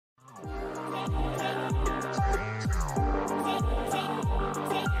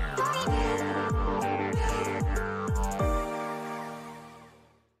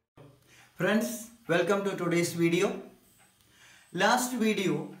Welcome to today's video. Last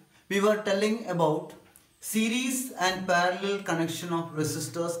video we were telling about series and parallel connection of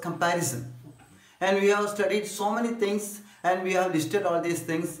resistors comparison, and we have studied so many things and we have listed all these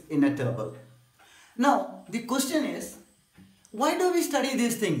things in a table. Now the question is, why do we study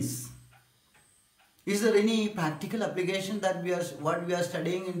these things? Is there any practical application that we are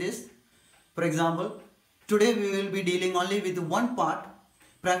studying in this? For example, today we will be dealing only with one part,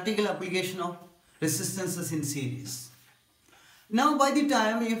 practical application of resistances in series. Now by the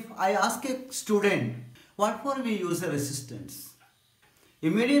time if I ask a student, what for we use a resistance?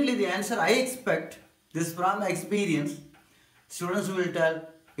 Immediately the answer I expect, this from experience, students will tell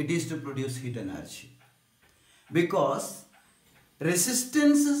it is to produce heat energy. Because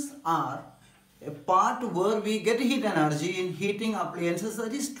resistances are a part where we get heat energy in heating appliances.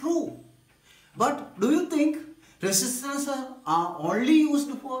 That is true. But do you think resistors are only used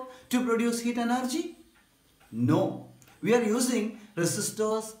to produce heat energy? No. We are using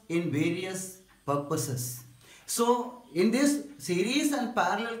resistors in various purposes. So in this series and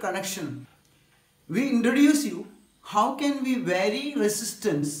parallel connection, we introduce you how can we vary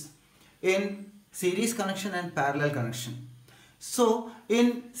resistance in series connection and parallel connection. So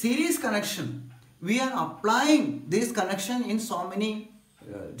in series connection, we are applying this connection in so many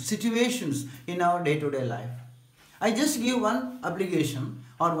situations in our day-to-day life. I just give one application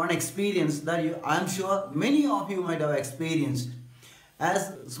or one experience that I am sure many of you might have experienced.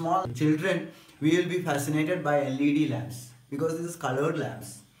 As small children, we will be fascinated by LED lamps because this is colored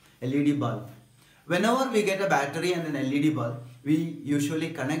lamps, LED bulb. Whenever we get a battery and an LED bulb, we usually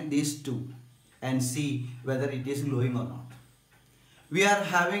connect these two and see whether it is glowing or not. We are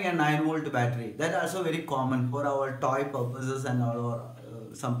having a 9 volt battery. That is also very common for our toy purposes and our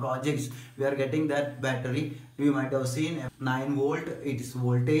some projects. We are getting that battery. We might have seen 9 volt, it is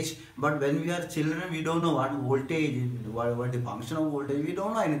voltage. But when we are children, we don't know what voltage is, what the function of voltage. We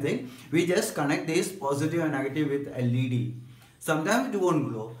don't know anything. We just connect this positive and negative with LED. Sometimes it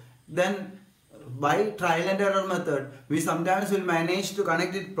won't glow. Then by trial and error method, we sometimes will manage to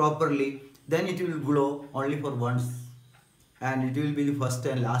connect it properly. Then it will glow only for once. And it will be the first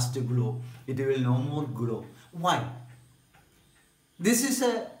and last glow. It will no more glow. Why? This is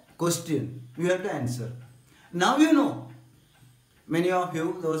a question you have to answer. Now you know, many of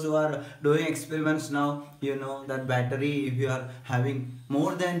you, those who are doing experiments now, you know that battery, if you are having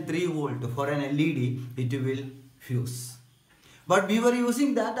more than 3 volt for an LED, it will fuse. But we were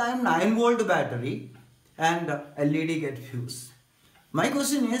using that time 9 volt battery and LED get fuse. My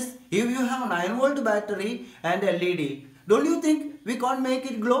question is, if you have 9 volt battery and LED, don't you think we can't make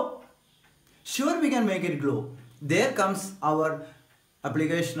it glow? Sure, we can make it glow. There comes our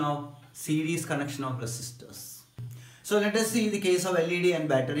application of series connection of resistors. So let us see the case of LED and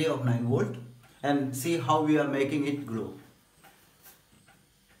battery of 9 volt and see how we are making it glow.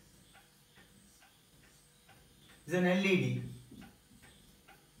 It's an LED.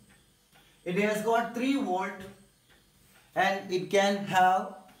 It has got 3 volt and it can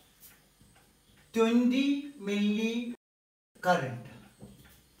have 20 milli current.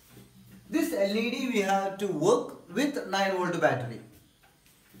 This LED we have to work with 9 volt battery.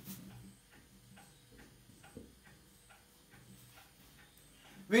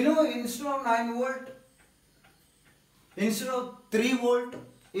 We know instead of 9 volt, instead of 3 volt,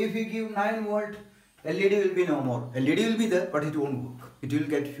 if we give 9 volt, LED will be no more. LED will be there, but it won't work. It will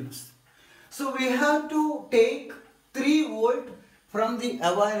get fused. So we have to take 3 volt from the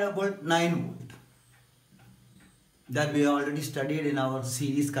available 9 volt. That we already studied in our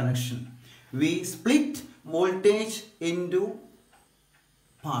series connection. We split voltage into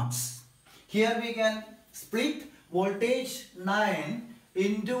parts. Here we can split voltage 9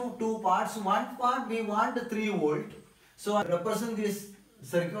 into 2 parts. One part we want 3 volt. So I represent this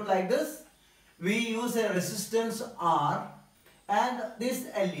circuit like this. We use a resistance R and this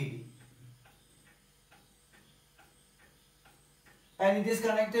LED. And it is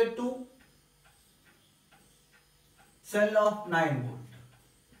connected to cell of 9 volt.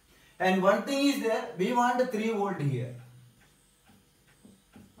 And one thing is there, we want 3 volt here.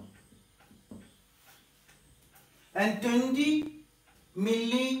 And 20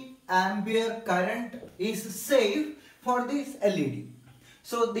 milliampere current is safe for this LED.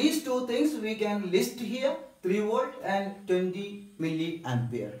 So these two things we can list here, 3 volt and 20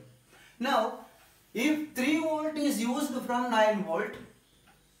 milliampere. Now, if 3 volt is used from 9 volt,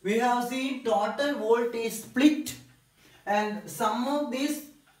 we have seen total voltage split and sum of these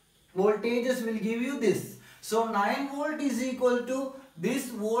voltages will give you this. So 9 volt is equal to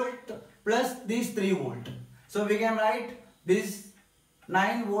this volt plus this 3 volt. So we can write this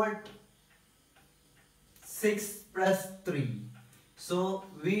 9 volt 6 plus 3. So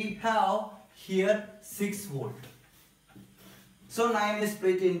we have here 6 volt. So 9 is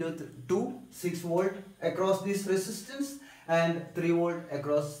split into 2, 6 volt across this resistance and 3 volt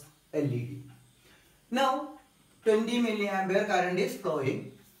across LED. Now 20 milliampere current is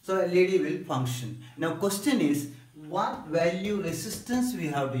flowing, so LED will function. Now question is, what value resistance we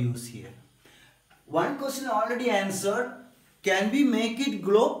have to use here? One question already answered. Can we make it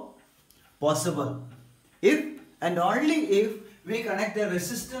glow? Possible. If and only if we connect the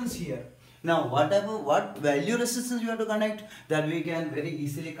resistance here. Now what value resistance we have to connect, that we can very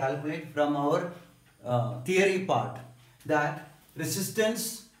easily calculate from our theory part, that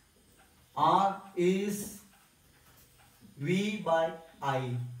resistance R is V by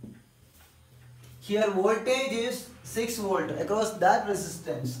I. Here voltage is 6 volt across that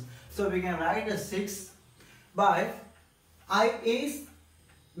resistance. So we can write as 6 by I is,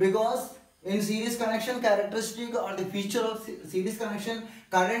 because in series connection characteristic or the feature of series connection,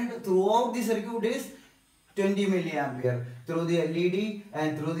 current throughout the circuit is 20 milliampere. Through the LED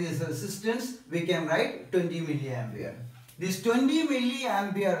and through this resistance we can write 20 milliampere. This 20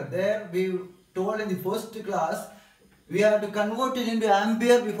 milliampere, there we told in the first class, we have to convert it into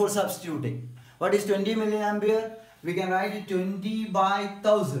ampere before substituting. What is 20 milliampere? We can write it 20 by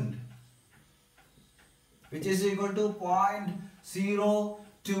 1000, which is equal to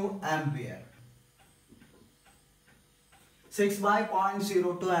 0.02 ampere. 6 by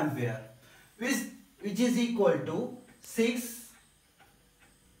 0.02 ampere, which is equal to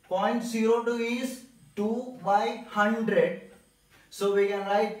 6.02 is 2 by 100. So we can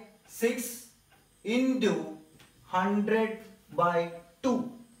write 6 into 100 by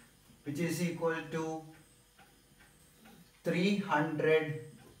 2, which is equal to 300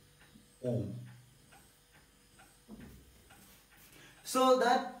 ohm. So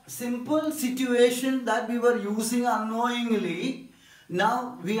that simple situation that we were using unknowingly,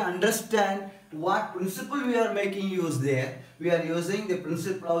 now we understand what principle we are making use there. We are using the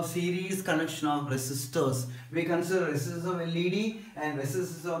principle of series connection of resistors. We consider resistance of LED and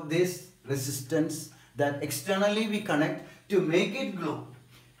resistance of this resistance that externally we connect to make it glow.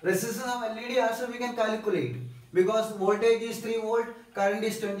 Resistance of LED also we can calculate, because voltage is 3 volt, current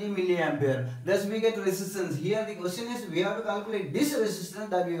is 20 milliampere. Thus we get resistance. Here the question is, we have to calculate this resistance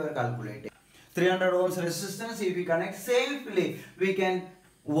that we were calculating. 300 ohms resistance, if we connect safely, we can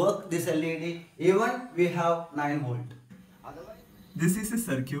work this LED even we have 9 volt. This is a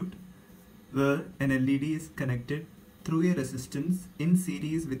circuit where an LED is connected through a resistance in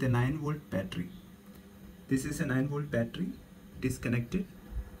series with a 9 volt battery. This is a 9 volt battery, it is connected,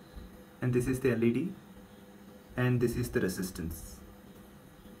 and this is the LED, and this is the resistance.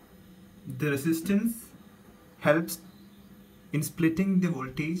 The resistance helps in splitting the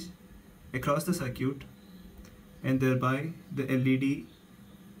voltage across the circuit, and thereby the LED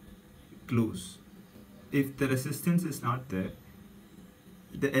glows. If the resistance is not there,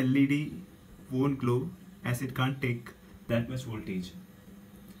 the LED won't glow, as it can't take that much voltage.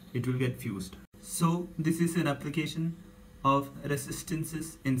 It will get fused. So this is an application of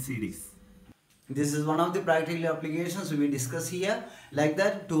resistances in series. This is one of the practical applications we will discuss here. Like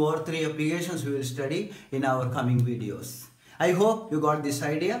that, 2 or 3 applications we will study in our coming videos. I hope you got this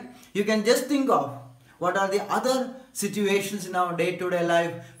idea. You can just think of what are the other situations in our day-to-day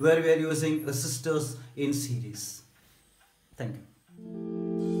life where we are using resistors in series. Thank you.